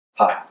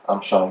Hi, I'm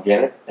Sean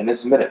Gannon, and this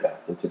is Minute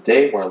Math, and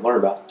today we're going to learn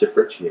about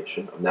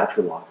differentiation of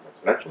natural logs and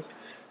exponentials,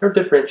 or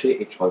differentiate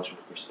each function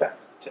with respect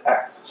to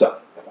x. So,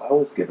 if I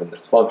was given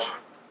this function,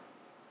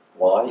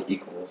 y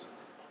equals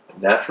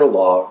natural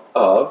log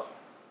of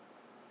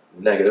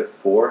negative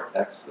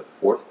 4x to the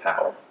fourth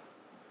power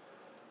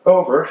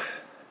over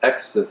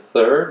x to the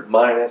third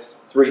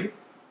minus 3,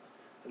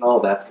 and all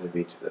that's going to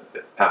be to the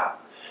fifth power.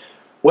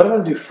 What I'm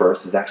going to do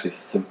first is actually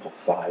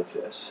simplify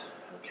this,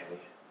 okay,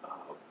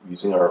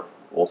 using our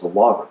rules of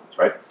logarithms,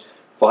 right?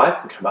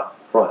 5 can come out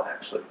front,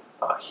 actually,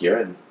 here,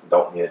 and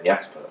don't need any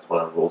exponent. That's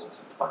one of the rules of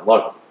simplifying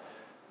logarithms.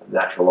 The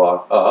natural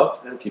log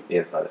of, and keep the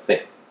inside the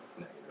same,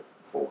 negative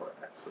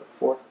 4x to the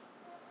fourth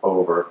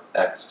over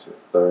x to the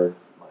third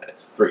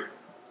minus 3,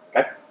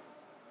 okay?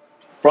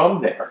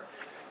 From there,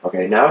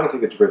 okay, now I'm going to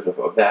take the derivative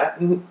of that,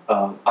 and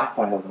I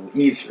find it a little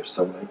easier.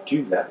 So when I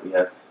do that, we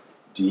have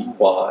dy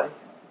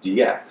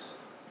dx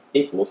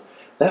equals,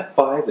 that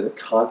 5 is a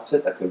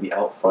constant that's going to be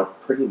out front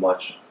pretty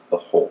much the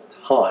whole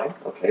time,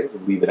 okay, let's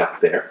leave it out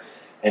there.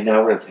 And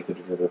now we're going to take the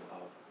derivative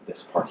of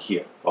this part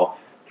here. Well,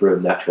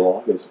 derivative of natural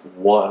log is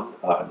 1,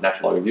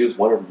 natural log of u is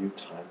 1 over u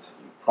times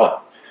u prime.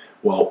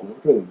 Well, when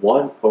we're doing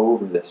 1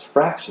 over this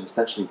fraction,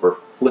 essentially we're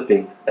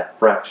flipping that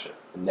fraction.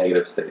 The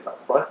negative stays out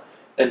front.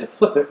 And to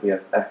flip it, we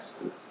have x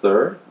to the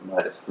third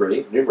minus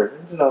 3, numerator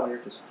and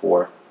denominator is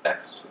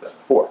 4x to the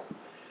fourth.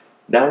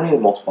 Now we need to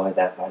multiply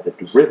that by the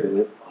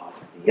derivative of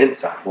the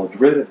inside. Well, the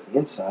derivative of the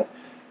inside,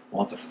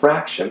 well, it's a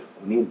fraction.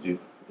 We need to do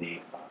the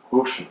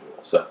quotient rule.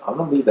 So I'm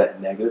going to leave that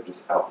negative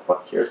just out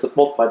front here. So it's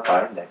multiplied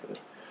by a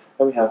negative.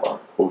 And we have our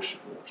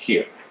quotient rule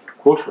here.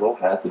 Quotient rule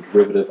has the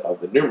derivative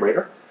of the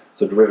numerator.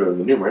 So derivative of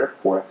the numerator,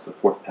 4x to the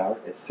fourth power,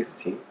 is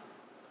 16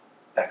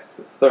 x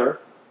to the third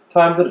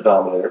times the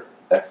denominator,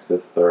 x to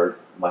the third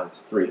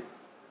minus 3,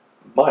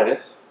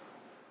 minus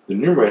the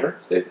numerator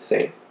stays the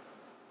same,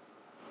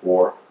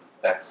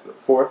 4x to the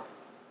fourth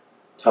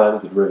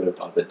times the derivative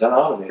of the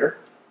denominator,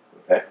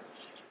 okay?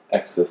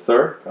 X to the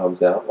third comes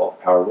down, well,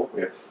 power rule, we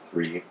have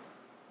 3x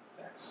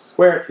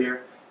squared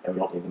here, and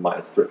we don't need the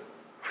minus 3.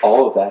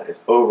 All of that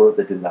is over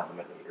the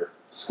denominator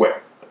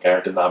squared. Okay,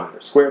 our denominator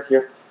squared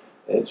here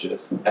is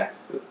just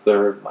x to the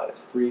third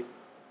minus 3,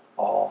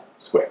 all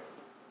squared.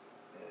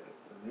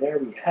 And there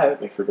we have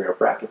it. Make sure to bring our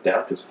bracket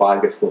down, because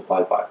 5 gets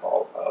multiplied by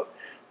all of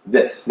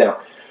this.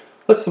 Now,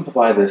 let's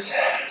simplify this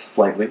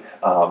slightly.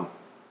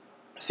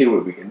 See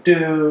what we can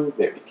do,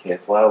 maybe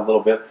cancel out a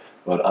little bit.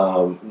 But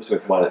I'm just going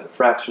to combine it in a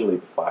fraction,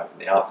 leave the 5 on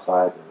the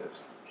outside, and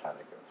just kind of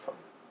go from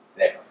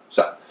there.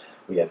 So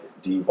we have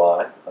dy,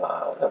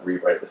 I'll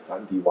rewrite it this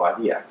time, dy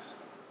dx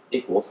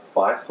equals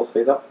 5 still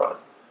stays up front.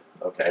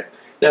 Okay.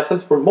 Now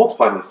since we're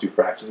multiplying these two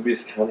fractions, we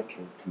just kind of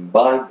can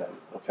combine them.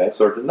 Okay.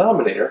 So our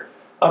denominator,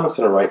 I'm just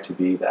going to write to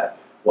be that,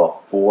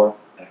 well,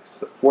 4x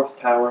to the fourth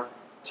power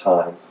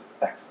times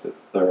x to the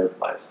third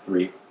minus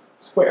 3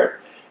 squared.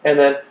 And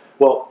then,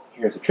 well,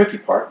 here's the tricky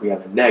part. We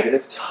have a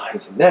negative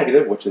times a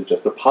negative, which is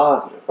just a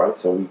positive, right?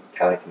 So we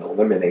kind of can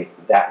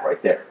eliminate that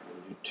right there.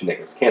 Two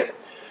negatives cancel.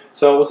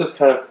 So let's just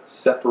kind of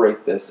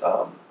separate this,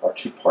 our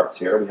two parts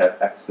here. We have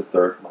x to the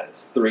third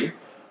minus 3.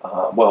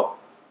 Well,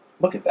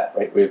 look at that,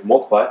 right? We've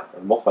multiplied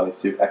these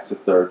two, x to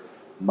the third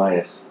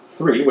minus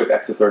 3 with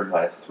x to the third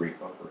minus 3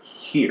 over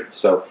here.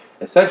 So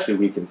essentially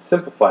we can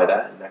simplify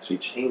that and actually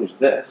change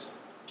this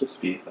to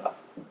be the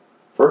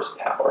first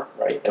power,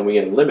 right? And we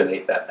can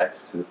eliminate that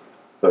x to the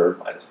third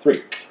minus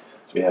 3.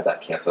 So we have that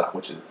canceled out,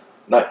 which is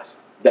nice.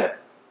 Then,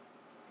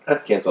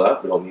 that's canceled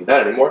out. We don't need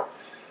that anymore.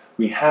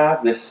 We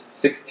have this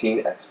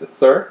 16x to the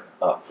third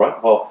up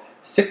front. Well,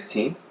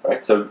 16,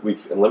 right? So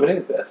we've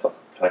eliminated this. I'll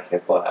kind of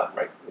cancel it out,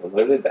 right? We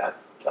eliminated that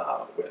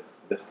with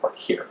this part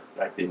here,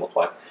 right? Being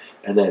multiplied.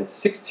 And then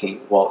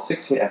 16, well,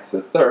 16x to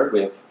the third,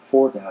 we have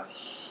 4 down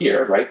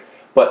here, right?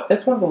 But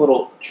this one's a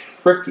little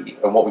tricky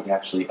on what we can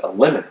actually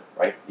eliminate,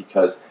 right?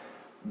 Because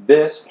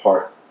this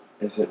part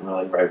isn't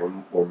really right.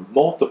 We're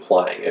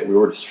multiplying it. We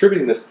were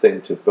distributing this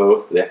thing to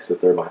both the x to the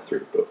third minus 3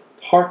 to both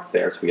parts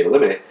there, so we can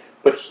eliminate.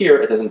 But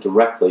here it doesn't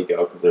directly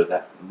go because there's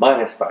that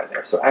minus sign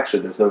there. So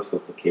actually there's no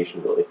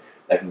simplification really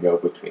that can go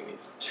between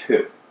these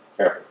two.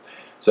 Careful.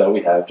 So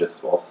we have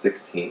just, well,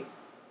 16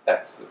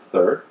 x to the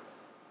third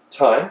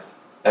times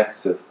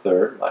x to the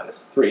third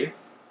minus 3.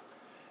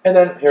 And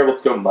then here let's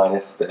go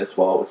minus this.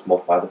 Well, let's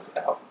multiply this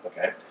out.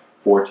 Okay,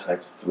 4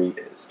 times 3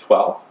 is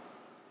 12.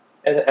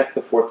 And then x to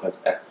the fourth times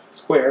x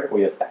squared,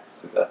 we have x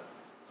to the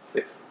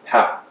sixth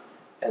power.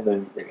 And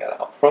then we bring that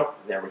out front,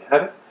 and there we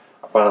have it.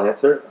 Our final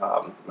answer,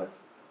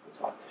 this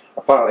one.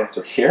 Our final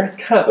answer here is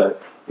kind of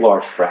a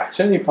large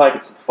fraction. You probably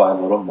could simplify a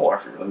little more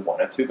if you really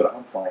wanted to, but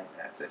I'm fine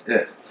as it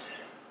is.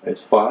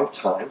 It's 5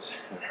 times,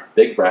 in our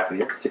big bracket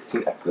here,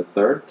 16x to the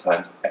third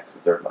times x to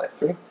the third minus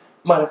 3,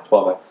 minus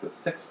 12x to the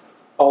sixth,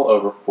 all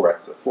over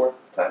 4x to the fourth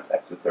times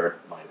x to the third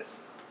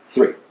minus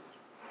 3.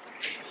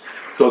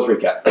 So let's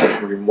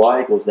recap.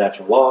 Y equals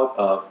natural log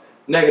of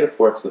negative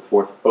 4x to the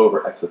fourth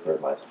over x to the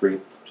third minus 3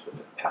 to the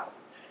fifth power.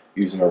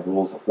 Using our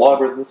rules of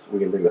logarithms, we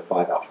can bring the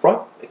 5 out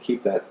front and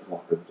keep that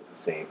logarithm just the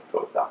same,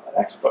 but without that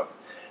exponent.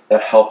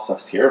 That helps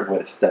us here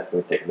with a step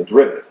when we're taking the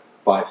derivative.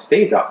 5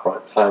 stays out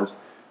front times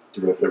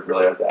derivative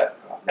really of that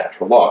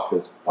natural log,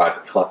 because 5 is a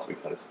constant,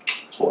 we kind of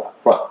pull out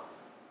front.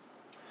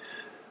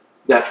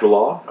 Natural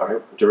log, all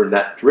right,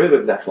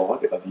 derivative of natural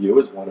log of u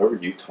is 1 over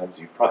u times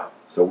u prime.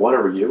 So 1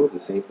 over u is the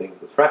same thing as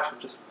this fraction,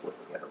 just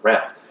flipping it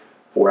around.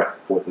 4x to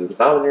the fourth is the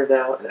denominator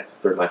now, and x to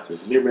the third minus 3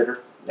 is the numerator.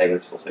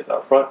 Negative still stays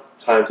out front,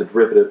 times the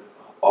derivative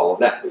of all of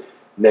that.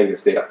 Negative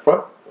stayed up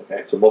front,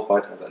 okay, so multiply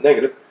times that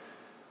negative.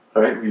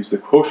 All right, we use the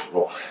quotient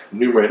rule.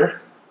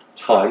 Numerator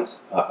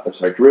times,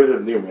 derivative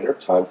of numerator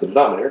times the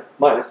denominator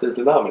minus the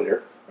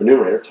denominator, or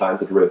numerator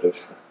times the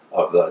derivative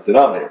of the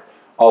denominator,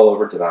 all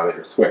over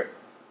denominator squared.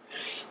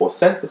 Well,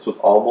 since this was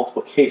all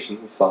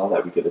multiplication, we saw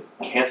that we could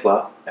cancel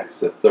out x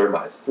to the third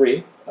minus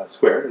 3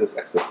 squared, and this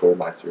x to the third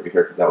minus 3 over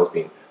here, because that was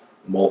being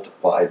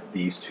multiplied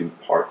these two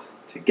parts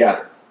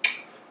together.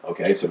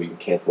 Okay, so we can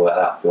cancel that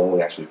out. So the only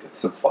way actually we can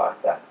simplify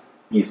that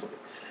easily.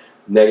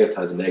 Negative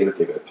times a negative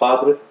gave it a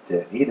positive.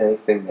 Didn't need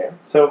anything there.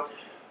 So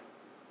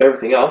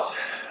everything else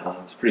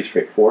is pretty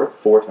straightforward.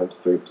 4 times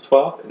 3 was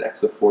 12, and x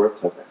to the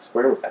fourth times x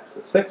squared was x to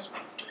the sixth.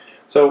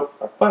 So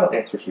our final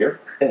answer here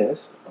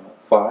is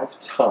 5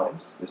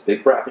 times this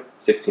big bracket,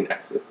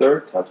 16x to the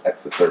third times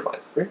x to the third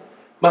minus 3,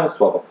 minus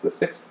 12x to the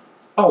sixth,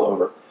 all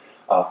over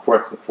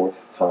 4x to the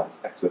fourth times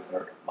x to the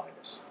third minus